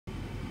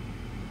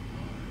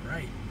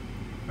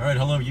All right,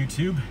 hello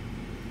YouTube.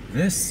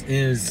 This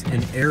is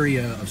an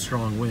area of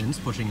strong winds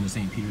pushing into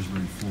St.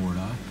 Petersburg,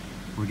 Florida.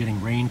 We're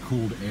getting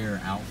rain-cooled air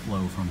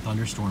outflow from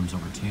thunderstorms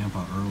over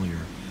Tampa earlier.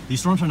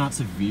 These storms are not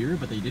severe,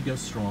 but they did go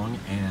strong,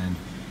 and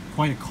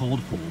quite a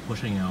cold pool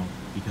pushing out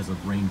because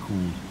of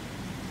rain-cooled,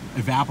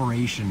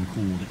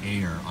 evaporation-cooled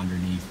air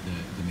underneath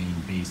the main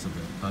base of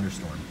the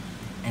thunderstorm.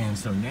 And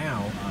so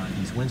now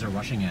these winds are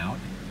rushing out.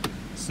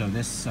 So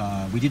this,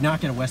 we did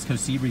not get a west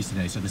coast sea breeze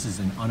today, so this is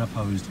an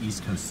unopposed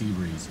east coast sea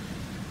breeze.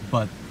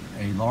 But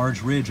a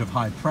large ridge of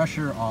high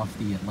pressure off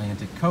the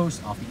Atlantic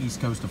coast, off the east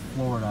coast of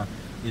Florida,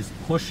 is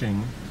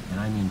pushing, and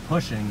I mean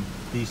pushing,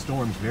 these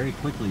storms very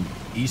quickly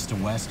east to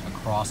west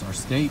across our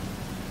state.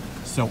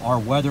 So our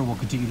weather will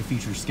continue to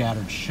feature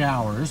scattered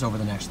showers over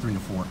the next 3 to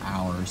 4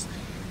 hours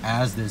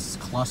as this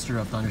cluster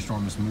of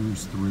thunderstorms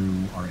moves through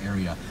our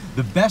area.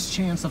 The best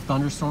chance of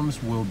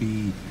thunderstorms will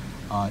be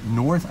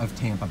north of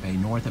Tampa Bay,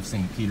 north of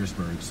St.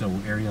 Petersburg. So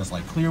areas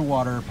like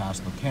Clearwater,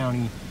 Pasco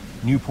County,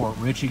 Newport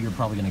Richey, you're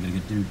probably going to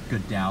get a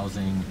good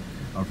dousing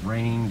of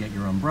rain. Get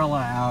your umbrella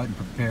out and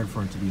prepared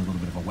for it to be a little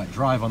bit of a wet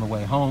drive on the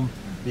way home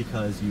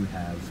because you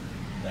have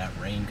that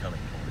rain coming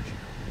towards you.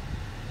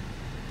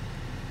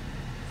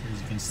 So as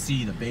you can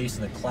see, the base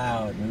of the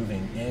cloud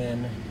moving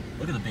in.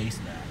 Look at the base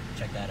of that.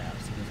 Check that out.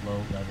 See those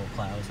low level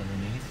clouds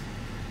underneath?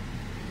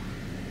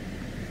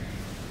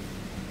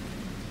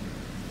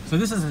 So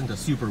this isn't a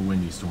super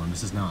windy storm.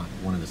 This is not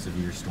one of the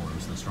severe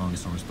storms, the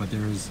strongest storms, but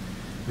there's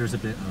a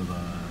bit of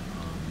a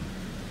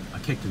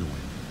kick to the wind.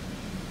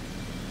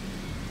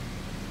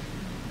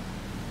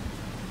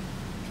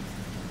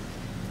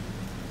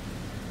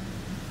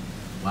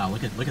 Wow,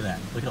 look at that.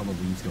 Look at all the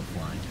leaves go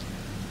flying.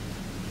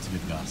 It's a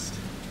good gust.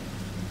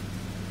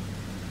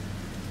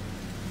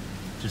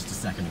 Just a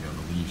second ago,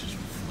 the leaves just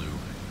flew.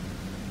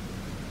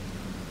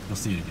 You'll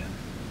see it again.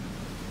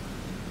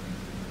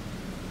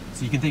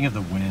 So you can think of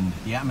the wind,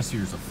 the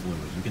atmosphere is a fluid.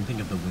 You can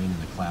think of the wind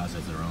and the clouds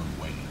as their own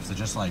waves. So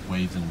just like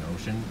waves in an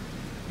ocean,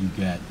 you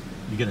get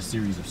a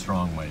series of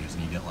strong waves,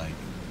 and you get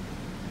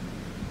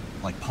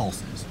like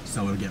pulses.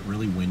 So it'll get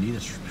really windy. The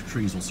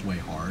trees will sway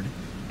hard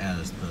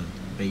as the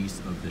base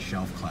of the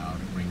shelf cloud,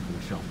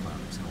 rain-cooled shelf cloud,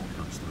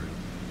 comes through,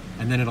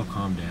 and then it'll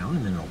calm down,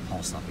 and then it'll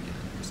pulse up again.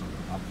 So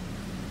it'll up,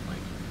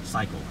 like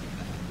cycle like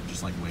that,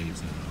 just like waves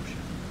in an ocean.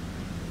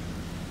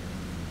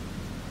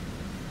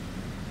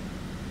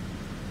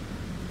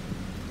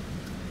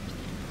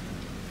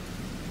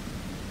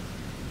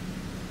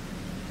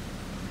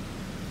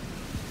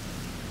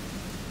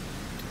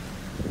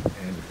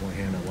 And with one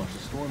hand I watch the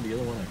storm, the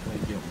other one I play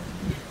guilt.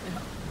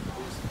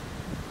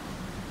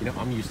 You know,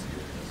 I'm used to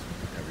doing this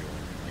with everyone.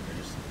 Like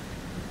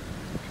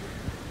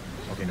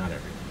okay, not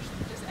everyone.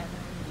 Just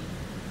everyone.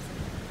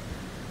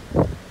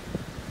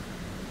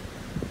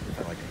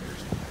 I like a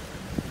hairstyle.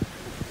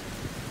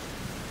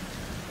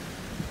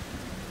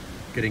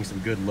 Getting some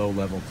good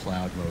low-level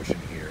cloud motion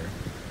here.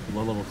 The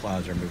low-level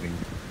clouds are moving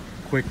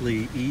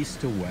quickly east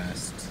to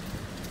west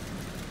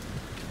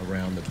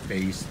around the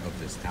base of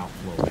this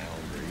outflow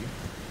boundary.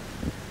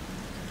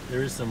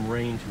 There is some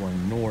rain to our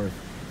north.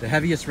 The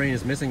heaviest rain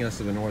is missing us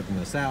to the north and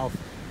the south,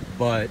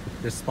 but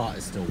this spot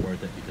is still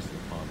worth it because of the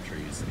palm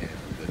trees and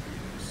the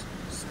views.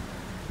 So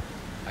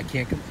I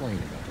can't complain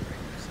about the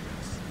rain missing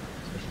us,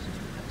 especially since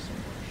we have so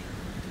much.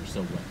 We're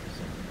so wet this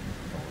summer,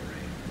 fall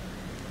rain.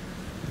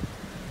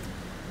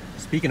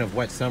 Speaking of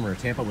wet summer,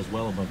 Tampa was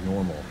well above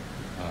normal,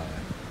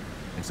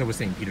 and so was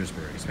St.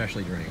 Petersburg,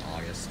 especially during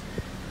August.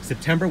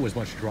 September was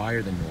much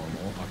drier than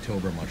normal,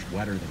 October much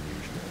wetter than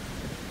usual.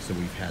 So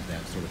we've had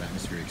that sort of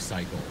atmospheric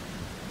cycle.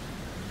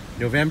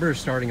 November is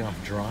starting off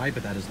dry,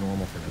 but that is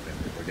normal for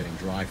November. We're getting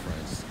dry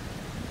fronts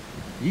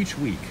each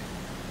week,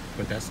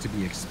 but that's to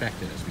be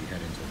expected as we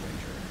head into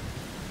winter.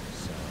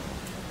 So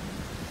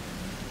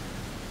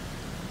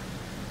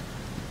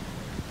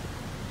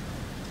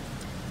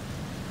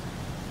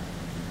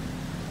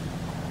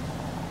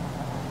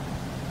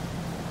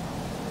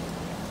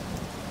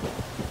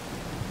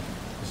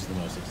this is the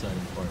most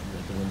exciting part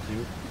with the wind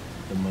too.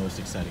 The most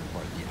exciting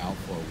part, the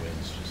outflow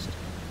winds just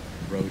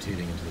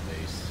rotating into the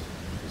base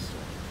of the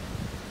storm.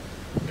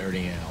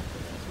 Nerding out.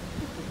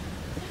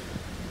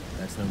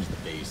 That's known as the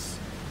base.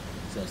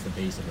 So that's the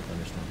base of the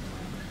thunderstorm.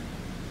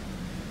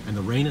 And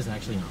the rain is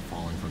actually not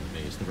falling from the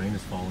base. The rain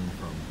is falling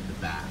from the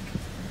back.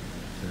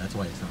 So that's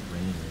why it's not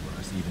raining anymore,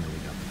 even though we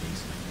got the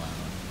base of the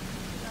cloud.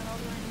 Is that all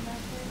the rain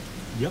back there?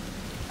 Yep.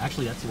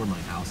 Actually, that's where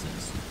my house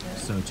is. Really?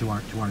 So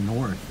to our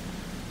north.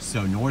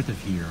 So north of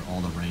here,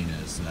 all the rain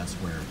is. So that's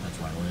where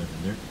I live,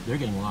 and they're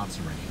getting lots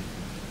of rain.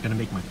 Gonna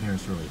make my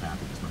parents really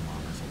happy because my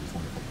mom has all these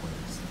wonderful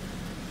plants.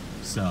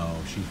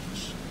 So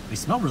they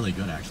smell really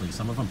good actually.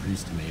 Some of them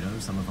produce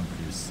tomatoes, some of them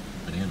produce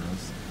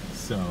bananas.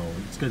 So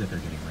it's good that they're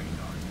getting rained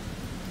on.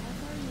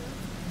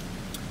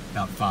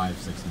 How far are you? About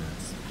 5-6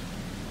 minutes.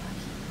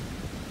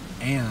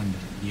 And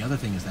the other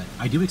thing is that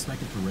I do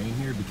expect it to rain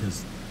here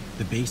because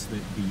the base,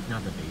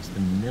 not the base,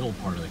 the middle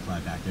part of the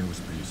cloud back there was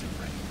producing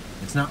rain.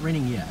 It's not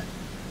raining yet,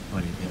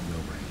 but it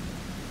will rain.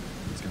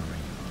 It's gonna rain.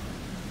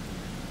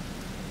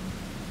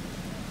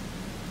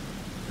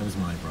 That was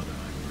my brother and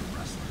I, we were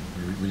wrestling.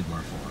 We did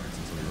martial arts,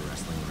 and so we were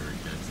wrestling when we were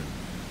kids, and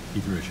he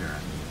threw a chair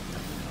at me and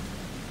kept me up.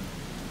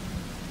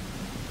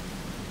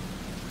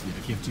 Yeah,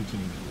 if you have two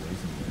teenage boys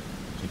and they're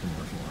taking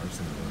martial arts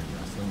and they're learning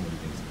wrestling, what do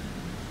you think's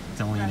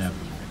it's only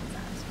inevitable.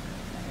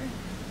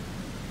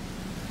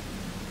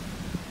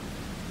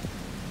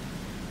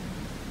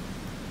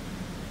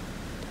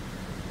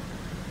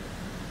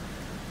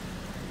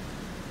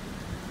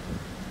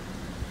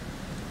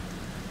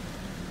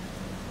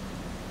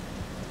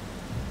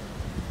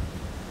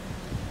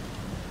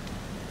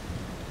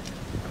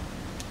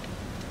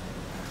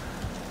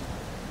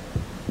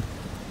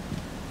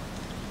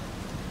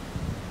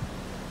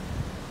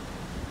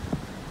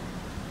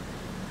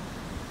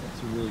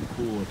 It's a really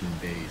cool looking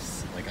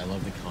base. Like, I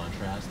love the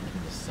contrast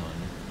between the sun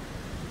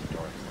and the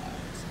dark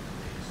clouds in the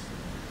base.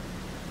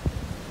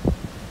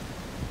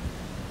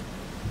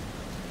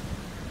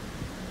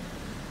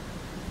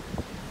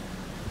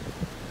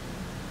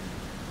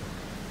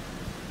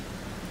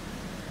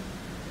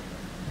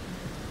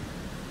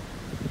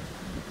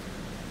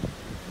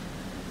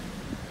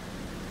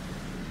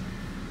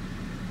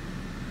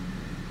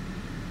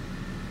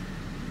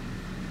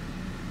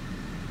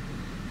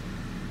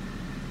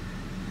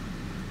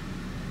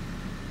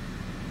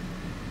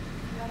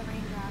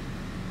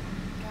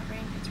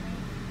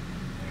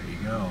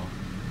 Go.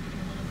 Getting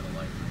a little bit of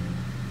light rain.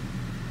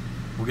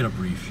 We'll get a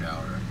brief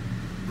shower.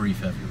 Brief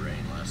heavy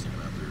rain lasting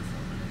about 3 or 4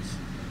 minutes.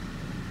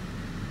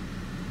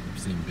 I'm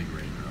seeing big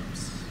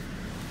raindrops.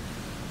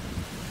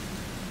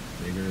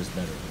 Bigger is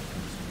better when it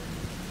comes to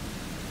rain.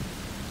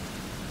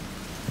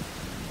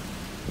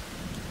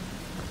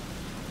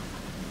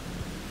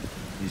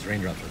 These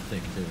raindrops are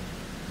thick too.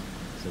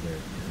 So there's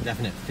a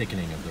definite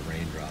thickening of the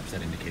raindrops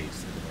that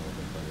indicates the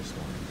development of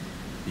thunderstorm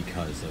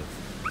because of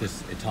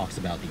this. It talks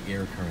about the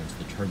air currents,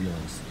 the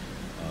turbulence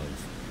of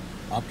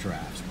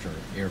updrafts, which are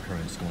air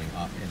currents going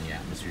up in the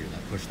atmosphere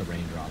that push the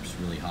raindrops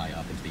really high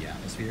up into the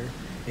atmosphere,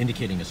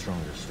 indicating a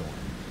stronger storm.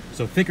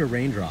 So thicker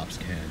raindrops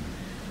can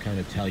kind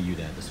of tell you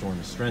that the storm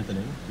is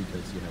strengthening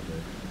because you have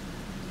the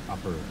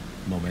upper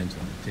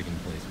momentum taking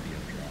place with the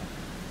updraft.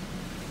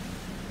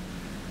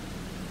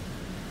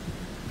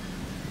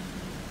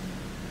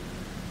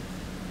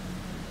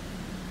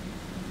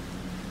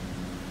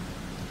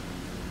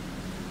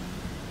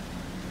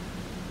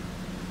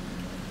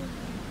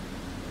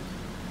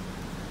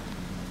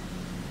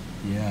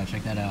 Yeah,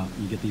 check that out.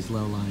 You get these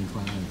low-lying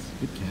clouds.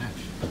 Good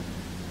catch.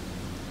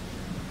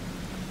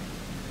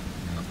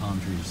 And the palm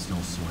trees are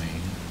still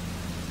swaying.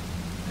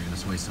 They're going to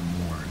sway some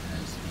more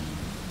as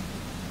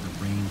the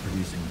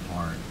rain-producing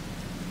part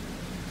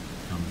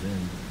comes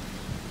in.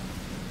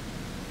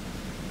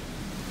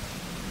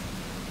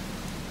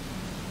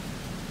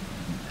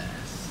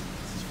 Yes,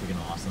 this is freaking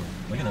awesome.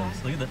 Look at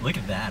those. Look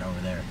at that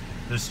over there.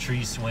 Those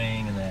trees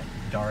swaying and that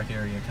dark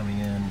area coming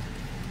in.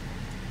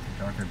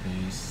 Darker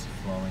base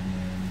flowing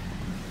in.